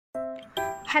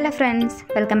Hello friends,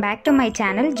 welcome back to my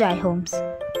channel Joy Homes.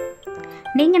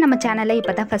 நீங்கள் நம்ம சேனலை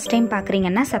இப்போ தான் ஃபஸ்ட் டைம்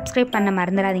பார்க்குறீங்கன்னா சப்ஸ்கிரைப் பண்ண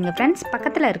மறந்துடாதீங்க ஃப்ரெண்ட்ஸ்.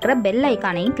 பக்கத்தில் இருக்கிற பெல்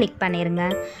ஐக்கானையும் கிளிக் பண்ணிடுங்க.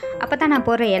 அப்போ தான் நான்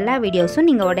போடுற எல்லா வீடியோஸும்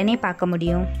நீங்கள் உடனே பார்க்க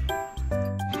முடியும்.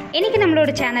 இன்றைக்கி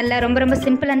நம்மளோட சேனலில் ரொம்ப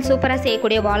சிம்பிள் அண்ட் சூப்பராக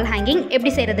செய்யக்கூடிய வால் ஹேங்கிங்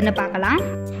எப்படி செய்கிறதுன்னு பார்க்கலாம்.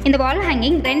 இந்த வால்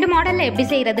ஹேங்கிங் 2 மாடலில் எப்படி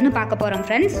செய்கிறதுன்னு பார்க்க போகிறோம்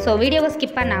ஃப்ரெண்ட்ஸ். ஸோ வீடியோவை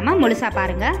ஸ்கிப் பண்ணாமல் முழுசாக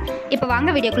பாருங்கள். இப்போ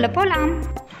வாங்க வீடியோக்குள்ளே போகலாம்.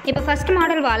 இப்போ ஃபஸ்ட்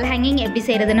மாடல் வால் ஹேங்கிங் எப்படி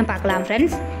செய்கிறதுன்னு பார்க்கலாம்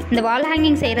ஃப்ரெண்ட்ஸ். இந்த வால்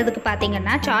ஹேங்கிங் செய்கிறதுக்கு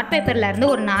பார்த்தீங்கன்னா சார்ட் பேப்பர்லேருந்து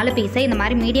ஒரு 4 பீஸை இந்த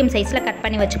மாதிரி மீடியம் சைஸில் கட்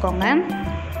பண்ணி வச்சுக்கோங்க.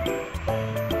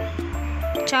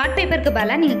 சார்ட் பேப்பருக்கு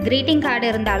பதிலாக நீங்கள் க்ரீட்டிங் கார்டு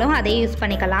இருந்தாலும் அதே யூஸ்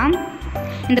பண்ணிக்கலாம்.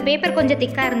 இந்த பேப்பர் கொஞ்சம்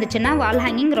திக்காக இருந்துச்சுன்னா வால்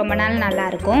ஹேங்கிங் ரொம்ப நாள்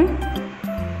நல்லாயிருக்கும்.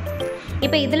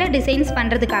 இப்போ இதில் டிசைன்ஸ்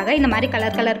பண்ணுறதுக்காக இந்த மாதிரி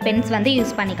கலர் பென்ஸ் வந்து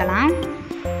யூஸ் பண்ணிக்கலாம்.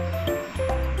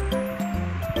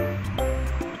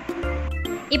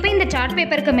 இப்போ இந்த சார்ட்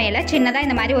பேப்பருக்கு மேலே சின்னதாக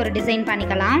இந்த மாதிரி ஒரு டிசைன்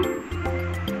பண்ணிக்கலாம்.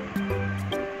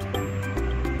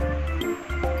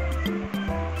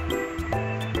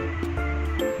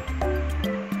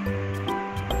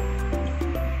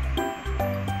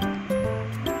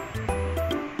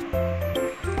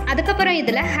 அதுக்கப்புறம்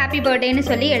இதில் ஹாப்பி பர்த்டேன்னு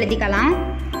சொல்லி எழுதிக்கலாம்.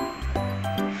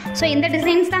 ஸோ இந்த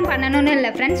டிசைன்ஸ் தான் பண்ணணும்னு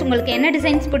இல்லை ஃப்ரெண்ட்ஸ், உங்களுக்கு என்ன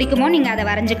டிசைன்ஸ் பிடிக்குமோ நீங்கள் அதை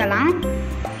வரைஞ்சிக்கலாம்.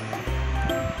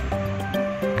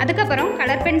 அதுக்கப்புறம்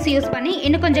கலர் பென்ஸ் யூஸ் பண்ணி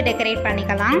இன்னும் கொஞ்சம் டெக்கரேட்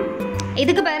பண்ணிக்கலாம்.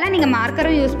 இதுக்கு பதிலாக நீங்கள்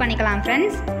மார்க்கரும் யூஸ் பண்ணிக்கலாம்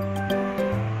ஃப்ரெண்ட்ஸ்.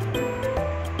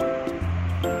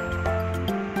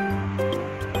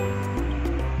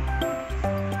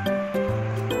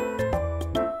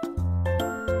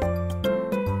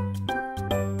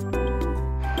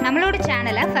 நம்மளோட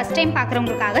சேனலை ஃபஸ்ட் டைம்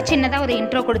பார்க்குறவங்களுக்காக சின்னதாக ஒரு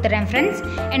இன்ட்ரோ கொடுத்துட்றேன் ஃப்ரெண்ட்ஸ்.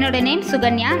 என்னோட நேம்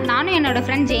சுகன்யா. நானும் என்னோடய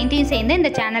ஃப்ரெண்ட் ஜெயந்தியும் சேர்ந்து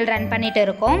இந்த சேனல் ரன் பண்ணிகிட்டு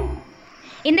இருக்கோம்.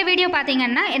 இந்த வீடியோ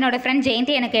பார்த்தீங்கன்னா என்னோடய ஃப்ரெண்ட்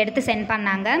ஜெயந்தி எனக்கு எடுத்து சென்ட்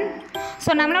பண்ணாங்க. ஸோ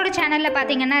நம்மளோட சேனலில்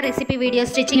பார்த்தீங்கன்னா recipe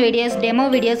videos, stitching videos, demo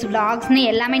videos, vlogsனு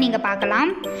எல்லாமே நீங்கள்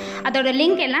பார்க்கலாம். அதோட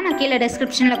லிங்க் எல்லாம் நான் கீழே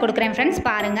டிஸ்கிரிப்ஷனில் கொடுக்குறேன் ஃப்ரெண்ட்ஸ்,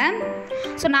 பாருங்கள்.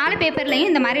 ஸோ 4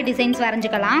 பேப்பர்லேயும் இந்த மாதிரி டிசைன்ஸ்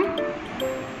வரைஞ்சிக்கலாம்.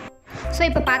 ஸோ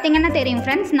இப்போ பார்த்தீங்கன்னா தெரியும்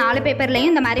ஃப்ரெண்ட்ஸ், 4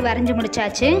 பேப்பர்லேயும் இந்த மாதிரி வரைஞ்சி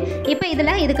முடிச்சாச்சு. இப்போ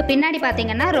இதுக்கு பின்னாடி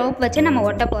பார்த்தீங்கன்னா ரோப் வச்சு நம்ம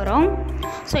ஒட்ட போகிறோம்.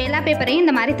 ஸோ எல்லா பேப்பரையும்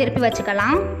இந்த மாதிரி திருப்பி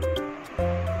வச்சுக்கலாம்.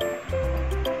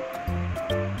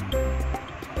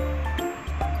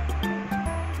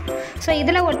 ஸோ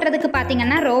இதில் ஒட்டுறதுக்கு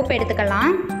பார்த்தீங்கன்னா ரோப்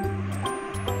எடுத்துக்கலாம்.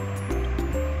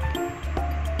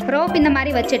 ரோப் இந்த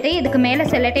மாதிரி வச்சுட்டு இதுக்கு மேலே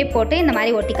செல்லோடேப் போட்டு இந்த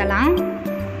மாதிரி ஒட்டிக்கலாம்.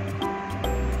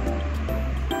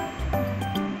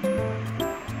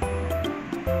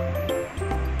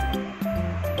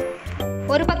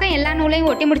 ஒரு பக்கம் எல்லா நூலையும்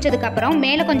ஒட்டி முடிச்சதுக்கப்புறம்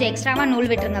மேலே கொஞ்சம் எக்ஸ்ட்ராவாக நூல்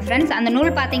விட்டுருங்க ஃப்ரெண்ட்ஸ். அந்த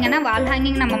நூல் பார்த்தீங்கன்னா வால்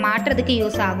ஹேங்கிங் நம்ம மாட்டுறதுக்கு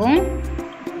யூஸ் ஆகும்.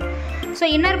 ஸோ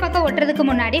இன்னொரு பக்கம் ஒட்டுறதுக்கு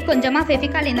முன்னாடி கொஞ்சமாக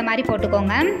ஃபெவிகால் இந்த மாதிரி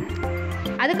போட்டுக்கோங்க.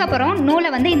 அதுக்கப்புறம் நூலை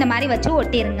வந்து இந்த மாதிரி வச்சு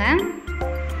ஒட்டிடுங்க.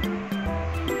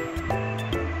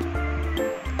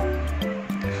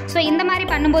 ஸோ இந்த மாதிரி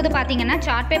பண்ணும்போது பார்த்தீங்கன்னா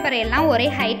சார்ட் பேப்பர் எல்லாம் ஒரே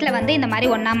ஹைட்டில் வந்து இந்த மாதிரி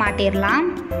ஒன்றா மாட்டிடலாம்.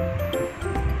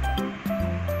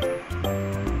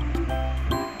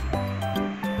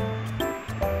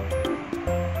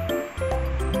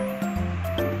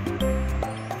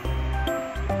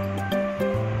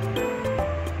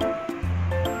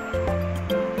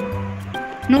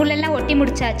 நூலெல்லாம் ஒட்டி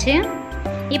முடிச்சாச்சு.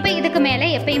 இப்போ இதுக்கு மேலே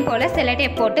எப்பயும் போல்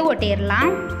செல்லோடேப் போட்டு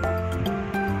ஒட்டிடலாம்.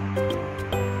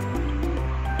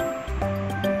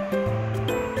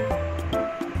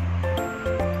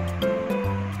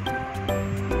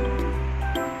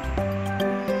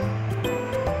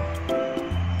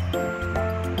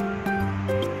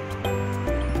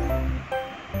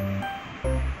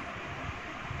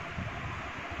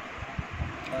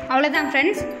 அவ்வளோதான்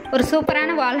ஃப்ரெண்ட்ஸ், ஒரு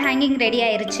சூப்பரான வால் ஹேங்கிங் ரெடி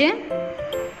ஆயிருச்சு.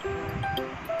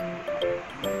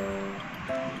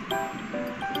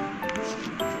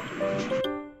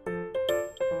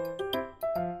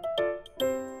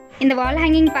 இந்த வால்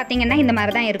ஹேங்கிங் பார்த்தீங்கன்னா இந்த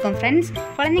மாதிரி தான் இருக்கும் ஃப்ரெண்ட்ஸ்.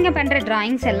 குழந்தைங்க பண்ணுற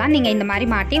ட்ராயிங்ஸ் எல்லாம் நீங்கள் இந்த மாதிரி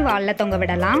மாட்டி வாலில் தொங்க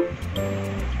விடலாம்.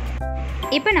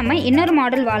 இப்போ நம்ம இன்னொரு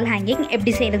மாடல் வால் ஹேங்கிங்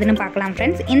எப்படி செய்கிறதுன்னு பார்க்கலாம்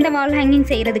ஃப்ரெண்ட்ஸ். இந்த வால் ஹேங்கிங்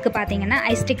செய்கிறதுக்கு பார்த்தீங்கன்னா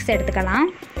ஐஸ்டிக்ஸ் எடுத்துக்கலாம்.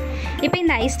 இப்போ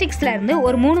இந்த ஐஸ்டிக்ஸ்லேருந்து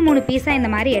ஒரு 3 பீஸாக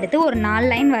இந்த மாதிரி எடுத்து ஒரு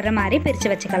 4 லைன் வர்ற மாதிரி பிரித்து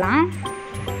வச்சுக்கலாம்.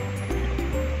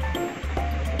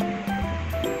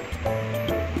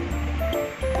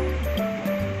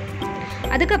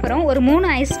 அதுக்கப்புறம் ஒரு 3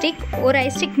 ஐஸ்டிக், ஒரு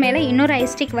ஐஸ்டிக் மேலே இன்னொரு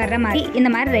ஐஸ்டிக் வர்ற மாதிரி இந்த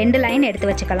மாதிரி 2 லைன் எடுத்து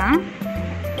வச்சுக்கலாம்.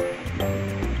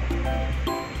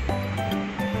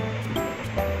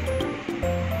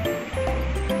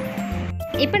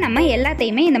 இப்போ நம்ம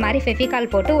எல்லாத்தையுமே இந்த மாதிரி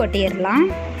ஃபெவிகால் போட்டு ஒட்டிடலாம்.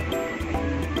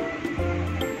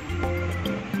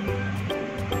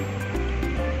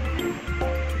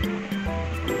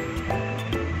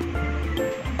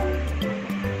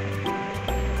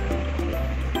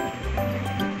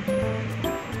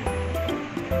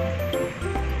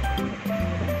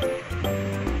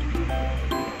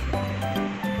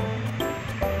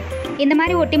 இந்த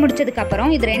மாதிரி ஒட்டி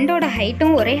முடிச்சதுக்கப்புறம் இது ரெண்டோட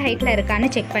ஹைட்டும் ஒரே ஹைட்டில் இருக்கான்னு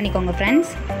செக் பண்ணிக்கோங்க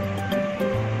ஃப்ரெண்ட்ஸ்.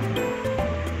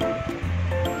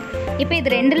 இப்போ இது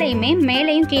ரெண்டுலேயுமே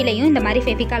மேலேயும் கீழேயும் இந்த மாதிரி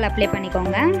ஃபெவிகால் அப்ளை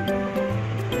பண்ணிக்கோங்க.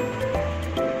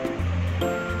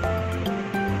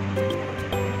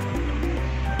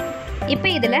 இப்போ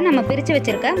இதில் நம்ம பிரித்து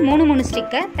வச்சுருக்க 3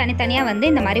 ஸ்டிக்கை தனித்தனியாக வந்து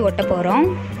இந்த மாதிரி ஒட்ட போகிறோம்.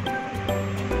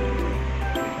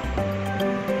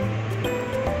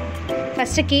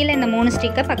 ஃபஸ்ட்டு கீழே இந்த 3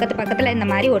 ஸ்டிக்கை பக்கத்தில் இந்த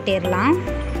மாதிரி ஒட்டிடலாம்.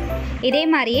 இதே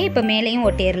மாதிரியே இப்போ மேலேயும்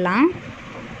ஒட்டிடலாம்.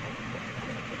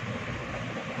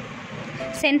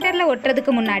 சென்டரில்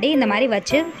ஒட்டுறதுக்கு முன்னாடி இந்த மாதிரி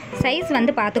வச்சு சைஸ்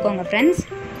வந்து பார்த்துக்கோங்க ஃப்ரெண்ட்ஸ்.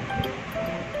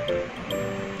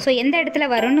 ஸோ எந்த இடத்துல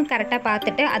வரும்னு கரெக்டாக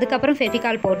பார்த்துட்டு அதுக்கப்புறம்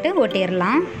ஃபெவிகால் போட்டு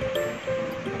ஒட்டிடலாம்.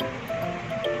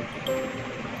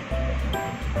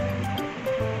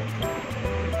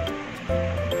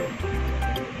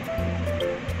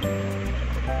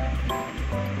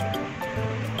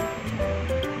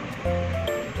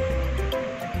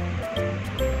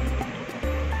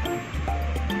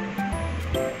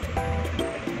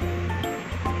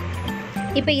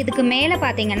 இப்போ இதுக்கு மேலே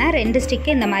பார்த்தீங்கன்னா 2 ஸ்டிக்கு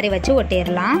இந்த மாதிரி வச்சு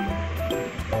ஒட்டிடலாம்.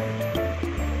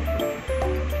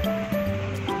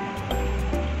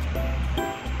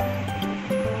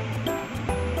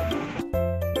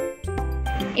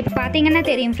 இப்போ பார்த்தீங்கன்னா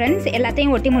தெரியும் ஃப்ரெண்ட்ஸ்,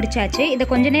 எல்லாத்தையும் ஒட்டி முடிச்சாச்சு. இதை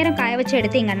கொஞ்ச நேரம் காய வச்சு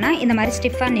எடுத்தீங்கன்னா இந்த மாதிரி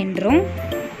ஸ்டிஃபாக நின்றும்.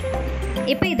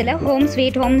 இப்போ இதில் ஹோம்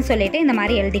ஸ்வீட் ஹோம்னு சொல்லிட்டு இந்த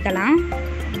மாதிரி எழுதிக்கலாம்.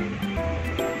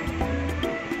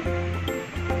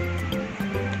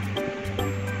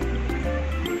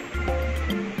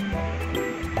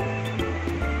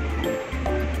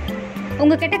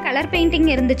 உங்ககிட்ட கலர் பெயிண்டிங்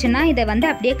இருந்துச்சுன்னா இதை வந்து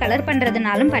அப்படியே கலர்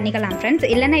பண்ணுறதுனாலும் பண்ணிக்கலாம் ஃப்ரெண்ட்ஸ்.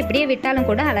 இல்லைன்னா இப்படியே விட்டாலும்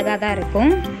கூட அழகாக தான்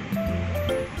இருக்கும்.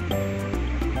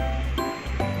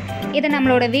 இதை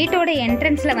நம்மளோட வீட்டோட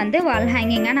என்ட்ரன்ஸில் வந்து வால்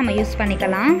ஹேங்கிங்காக நம்ம யூஸ்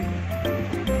பண்ணிக்கலாம்.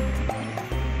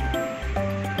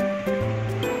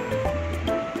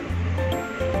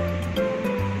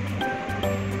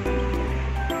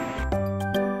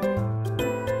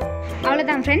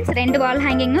 அவ்வளோதான் ஃப்ரெண்ட்ஸ், 2 வால்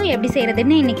ஹேங்கிங்கும் எப்படி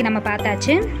செய்கிறதுன்னு இன்றைக்கி நம்ம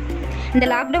பார்த்தாச்சு. இந்த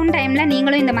லாக்டவுன் டைமில்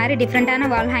நீங்களும் இந்த மாதிரி டிஃப்ரெண்ட்டான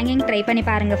வால் ஹேங்கிங் ட்ரை பண்ணி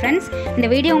பாருங்கள் ஃப்ரெண்ட்ஸ். இந்த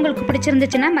வீடியோ உங்களுக்கு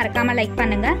பிடிச்சிருந்துச்சுன்னா மறக்காமல் லைக்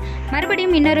பண்ணுங்கள்.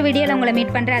 மறுபடியும் இன்னொரு வீடியோவில் உங்களை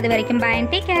மீட் பண்ணுறேன். அது வரைக்கும் பை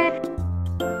அண்ட் டேக் கேர்.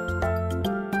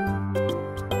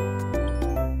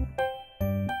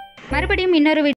 மறுபடியும் இன்னொரு